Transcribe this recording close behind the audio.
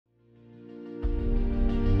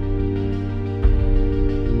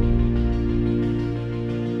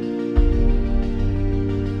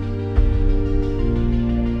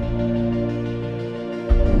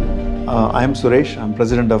I'm Suresh. I'm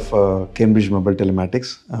president of Cambridge Mobile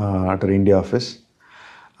Telematics at our India office.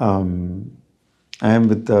 I am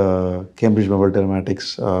with Cambridge Mobile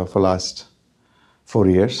Telematics for last 4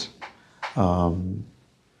 years.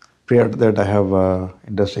 Prior to that, I have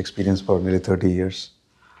industry experience for nearly 30 years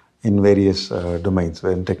in various domains,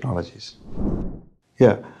 in technologies.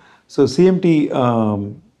 Yeah, so CMT,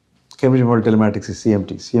 Cambridge Mobile Telematics is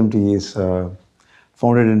CMT. CMT is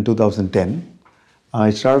founded in 2010.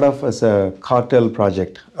 It started off as a cartel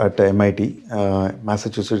project at MIT,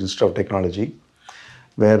 Massachusetts Institute of Technology,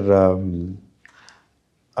 where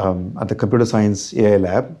at the Computer Science AI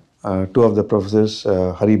Lab, two of the professors,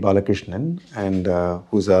 Hari Balakrishnan, and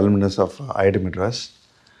who's an alumnus of IIT Madras,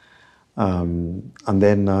 and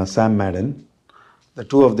then Sam Madden, the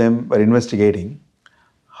two of them were investigating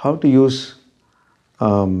how to use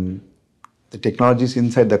the technologies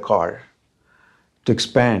inside the car to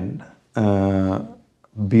expand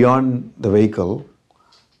beyond the vehicle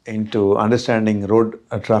into understanding road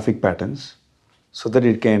traffic patterns so that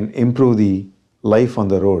it can improve the life on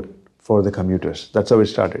the road for the commuters. That's how it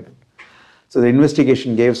started. So the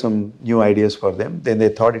investigation gave some new ideas for them. Then they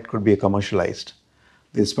thought it could be commercialized.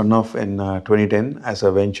 They spun off in 2010 as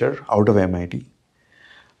a venture out of MIT.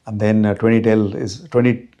 And then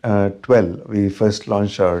 2012, we first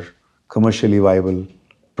launched our commercially viable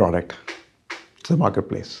product to the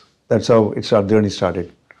marketplace. That's how our journey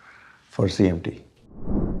started for CMT.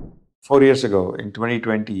 4 years ago, in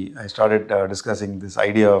 2020, I started discussing this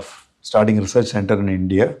idea of starting a research center in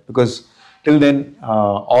India, because till then,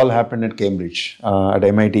 all happened at Cambridge, at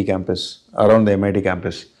MIT campus, around the MIT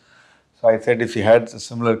campus. So I said, if we had a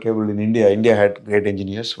similar capability in India, India had great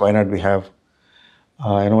engineers, why not we have,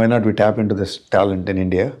 why not we tap into this talent in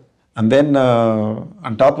India? And then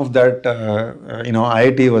on top of that,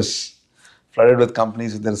 IIT was flooded with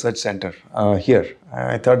companies with the research center here.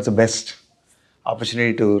 I thought it's the best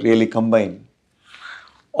opportunity to really combine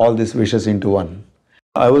all these wishes into one.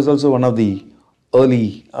 I was also one of the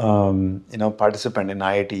early, participant in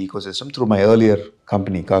IIT ecosystem through my earlier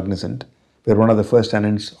company, Cognizant. We were one of the first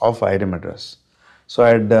tenants of IIT Madras. So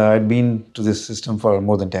I'd been to this system for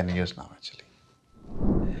more than 10 years now, actually.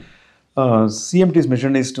 CMT's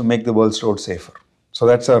mission is to make the world's roads safer. So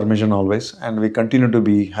that's our mission always, and we continue to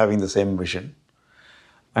be having the same vision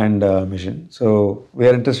and mission. So we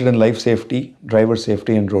are interested in life safety, driver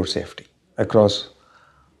safety, and road safety across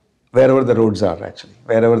wherever the roads are, actually,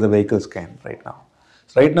 wherever the vehicles can right now.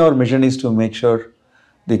 So right now our mission is to make sure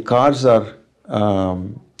the cars are,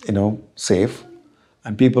 safe,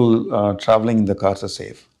 and people traveling in the cars are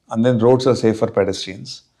safe. And then roads are safe for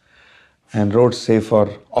pedestrians, and roads safe for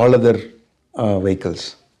all other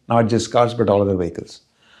vehicles, not just cars, but all other vehicles.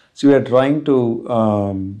 So we are trying to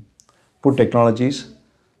put technologies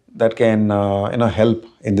that can, help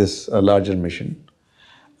in this larger mission.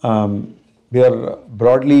 We are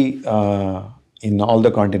broadly in all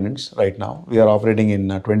the continents right now. We are operating in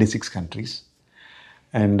 26 countries,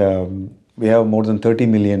 and we have more than 30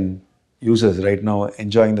 million users right now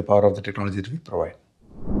enjoying the power of the technology that we provide.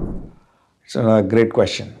 It's a great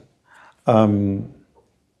question.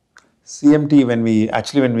 CMT, when we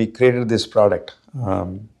created this product,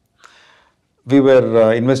 we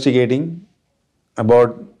were investigating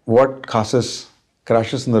about what causes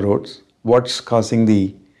crashes in the roads, what's causing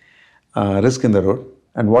the risk in the road,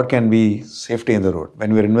 and what can be safety in the road.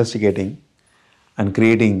 When we were investigating and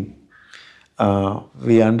creating,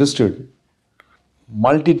 we understood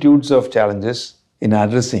multitudes of challenges in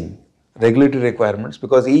addressing regulatory requirements,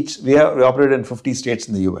 because we operate in 50 states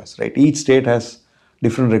in the US, right? Each state has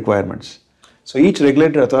different requirements. So each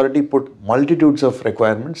regulatory authority put multitudes of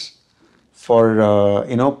requirements for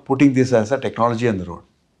putting this as a technology on the road.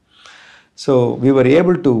 So we were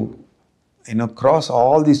able to cross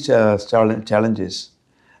all these challenges,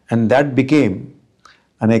 and that became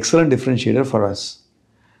an excellent differentiator for us.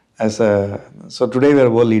 So today we are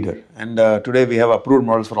a world leader, and today we have approved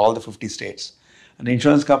models for all the 50 states. An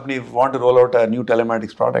insurance company, if you want to roll out a new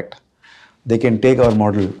telematics product, they can take our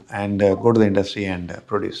model and go to the industry and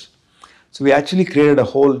produce. So we actually created a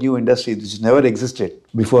whole new industry which never existed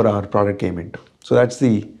before our product came into. So that's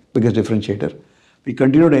the biggest differentiator. We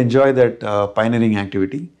continue to enjoy that pioneering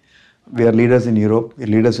activity. We are leaders in Europe, we are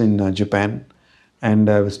leaders in Japan, and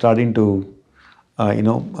we're starting to,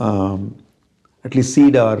 at least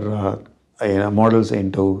seed our models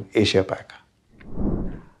into Asia Pac.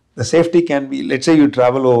 The safety can be, let's say you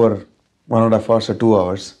travel over 1.5 hours or 2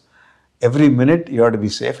 hours. Every minute you have to be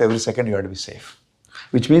safe, every second you have to be safe.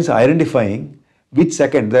 Which means identifying which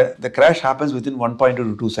second, the crash happens within 1.2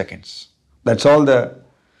 to 2 seconds. That's all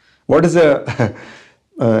what is a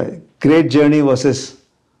great journey versus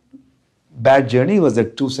bad journey was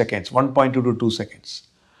at 2 seconds, 1.2 to 2 seconds.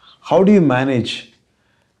 How do you manage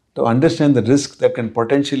to understand the risk that can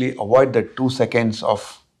potentially avoid the 2 seconds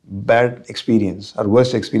of bad experience or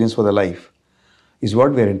worst experience for the life is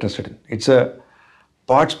what we are interested in. It's a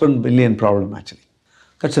parts per billion problem actually.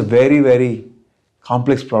 That's a very, very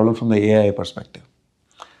complex problem from the AI perspective.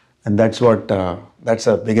 And that's what, that's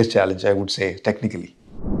the biggest challenge I would say technically.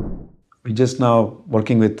 We're just now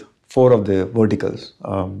working with 4 of the verticals.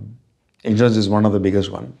 Insurance is one of the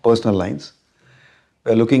biggest one, personal lines.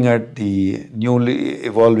 We're looking at the newly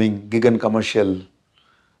evolving gig and commercial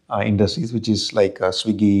industries, which is like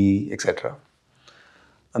Swiggy, etc.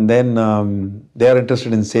 And then they are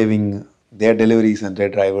interested in saving their deliveries and their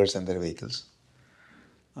drivers and their vehicles.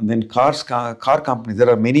 And then car companies, there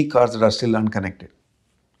are many cars that are still unconnected.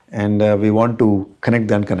 And we want to connect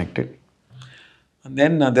the unconnected. And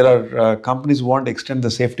then there are companies who want to extend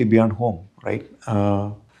the safety beyond home, right?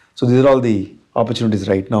 So these are all the opportunities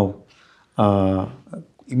right now,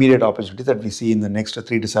 immediate opportunities that we see in the next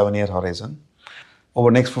 3 to 7 year horizon. Over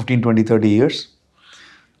the next 15, 20, 30 years,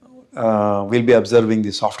 we'll be observing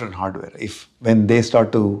the software and hardware when they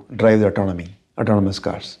start to drive the autonomous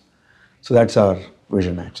cars. So that's our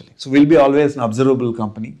vision actually. So we'll be always an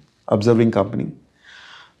observing company,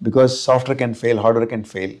 because software can fail, hardware can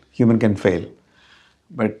fail, human can fail,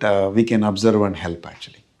 but we can observe and help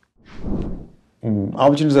actually.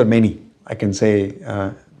 Opportunities are many. I can say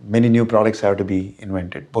many new products have to be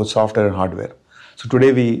invented, both software and hardware. So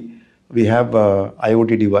today we have a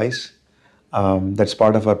IoT device that's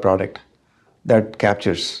part of our product that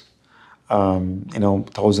captures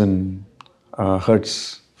 1000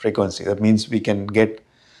 hertz frequency. That means we can get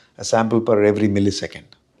a sample per every millisecond.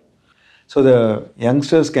 So the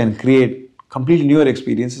youngsters can create completely newer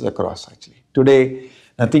experiences across actually. Today,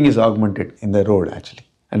 nothing is augmented in the road actually,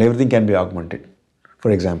 and everything can be augmented, for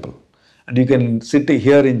example. And you can sit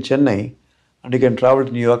here in Chennai and you can travel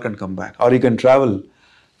to New York and come back. Or you can travel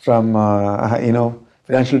from,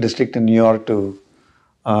 financial district in New York to,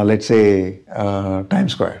 let's say,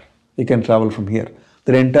 Times Square. You can travel from here.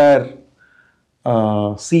 The entire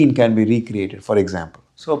scene can be recreated, for example.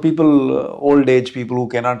 So people, old age people who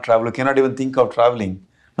cannot travel, who cannot even think of traveling,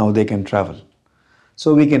 now they can travel.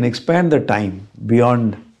 So we can expand the time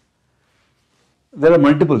beyond. There are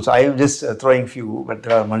multiples. I am just throwing few, but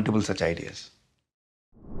there are multiple such ideas.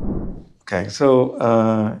 Okay,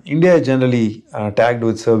 so India is generally tagged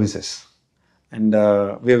with services, and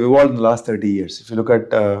we have evolved in the last 30 years. If you look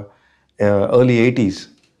at early 80s,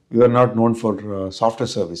 we were not known for software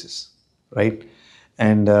services, right?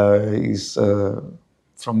 And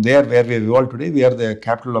from there, where we have evolved today, we are the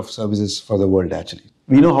capital of services for the world actually.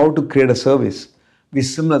 We know how to create a service. We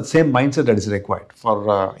same mindset that is required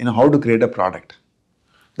for how to create a product.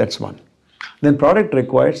 That's one. Then product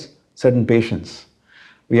requires certain patience.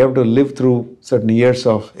 We have to live through certain years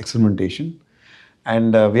of experimentation,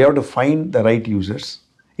 and we have to find the right users.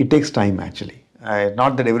 It takes time actually.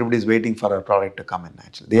 Not that everybody is waiting for a product to come in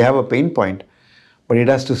actually. They have a pain point, but it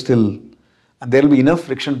has to still, and there will be enough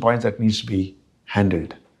friction points that needs to be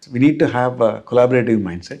handled. So we need to have a collaborative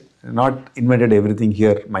mindset, not invented everything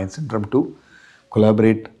here mind syndrome to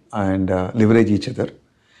collaborate and leverage each other.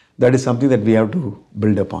 That is something that we have to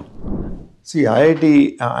build upon. See,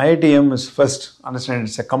 IITM is first understand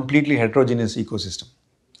it's a completely heterogeneous ecosystem.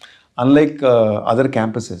 Unlike other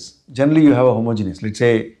campuses, generally you have a homogeneous. Let's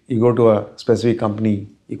say you go to a specific company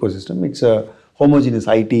ecosystem, it's a homogeneous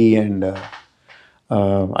IT and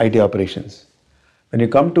IT operations. When you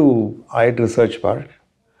come to IIT Research Park,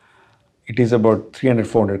 it is about 300,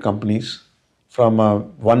 400 companies, from a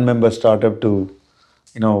one-member startup to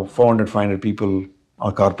 400, 500 people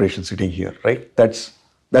or corporations sitting here, right? That's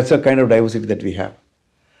a kind of diversity that we have.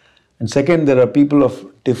 And second, there are people of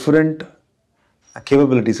different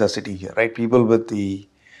capabilities are sitting here, right? People with the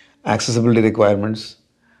accessibility requirements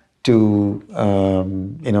to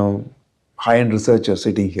high-end researchers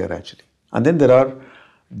sitting here actually. And then there are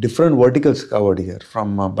different verticals covered here,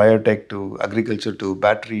 from biotech to agriculture to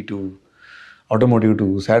battery to automotive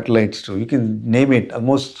to satellites to, you can name it,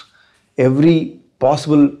 almost every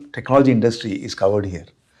possible technology industry is covered here.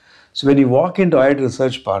 So when you walk into IIT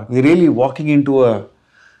Research Park, we're really walking into a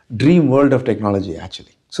dream world of technology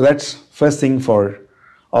actually. So that's first thing for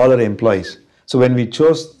all our employees. So when we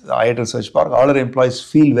chose the IIT Research Park, all our employees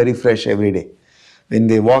feel very fresh every day. When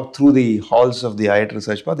they walk through the halls of the IIT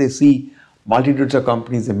Research Park, they see multitudes of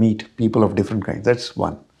companies, they meet people of different kinds. That's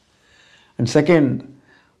one. And second,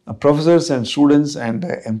 professors and students and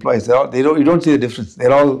employees, you don't see the difference.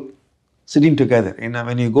 They're all sitting together.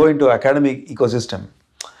 When you go into academic ecosystem,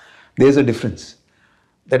 there's a difference.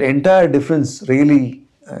 That entire difference really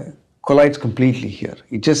collides completely here.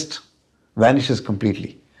 It just vanishes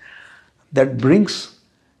completely. That brings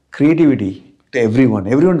creativity to everyone.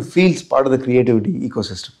 Everyone feels part of the creativity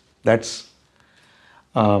ecosystem. That's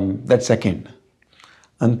second.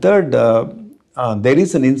 And third, there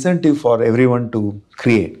is an incentive for everyone to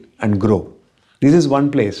create and grow. This is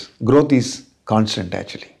one place. Growth is constant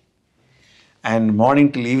actually. And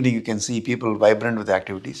morning till evening, you can see people vibrant with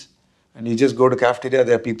activities. And you just go to cafeteria,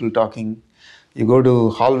 there are people talking. You go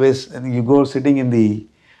to hallways, and you go sitting in the,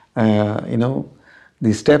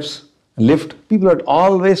 the steps, lift. People are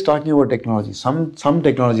always talking about technology. Some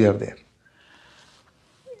technology are there.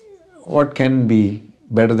 What can be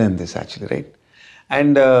better than this actually, right?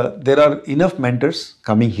 And there are enough mentors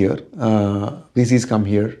coming here. VCs come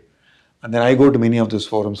here. And then I go to many of those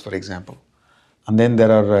forums, for example. And then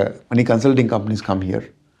there are many consulting companies come here.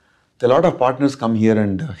 There are a lot of partners come here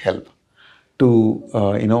and help to,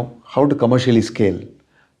 how to commercially scale.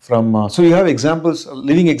 So you have examples,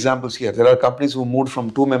 living examples here. There are companies who moved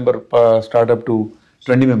from 2-member startup to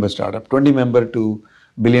 20-member startup, 20-member to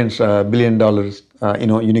billion dollars,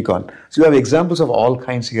 unicorn. So you have examples of all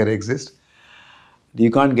kinds here exist. You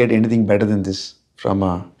can't get anything better than this from,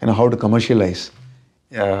 how to commercialize,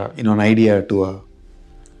 an idea to a,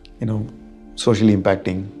 socially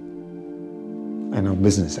impacting,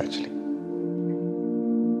 business actually.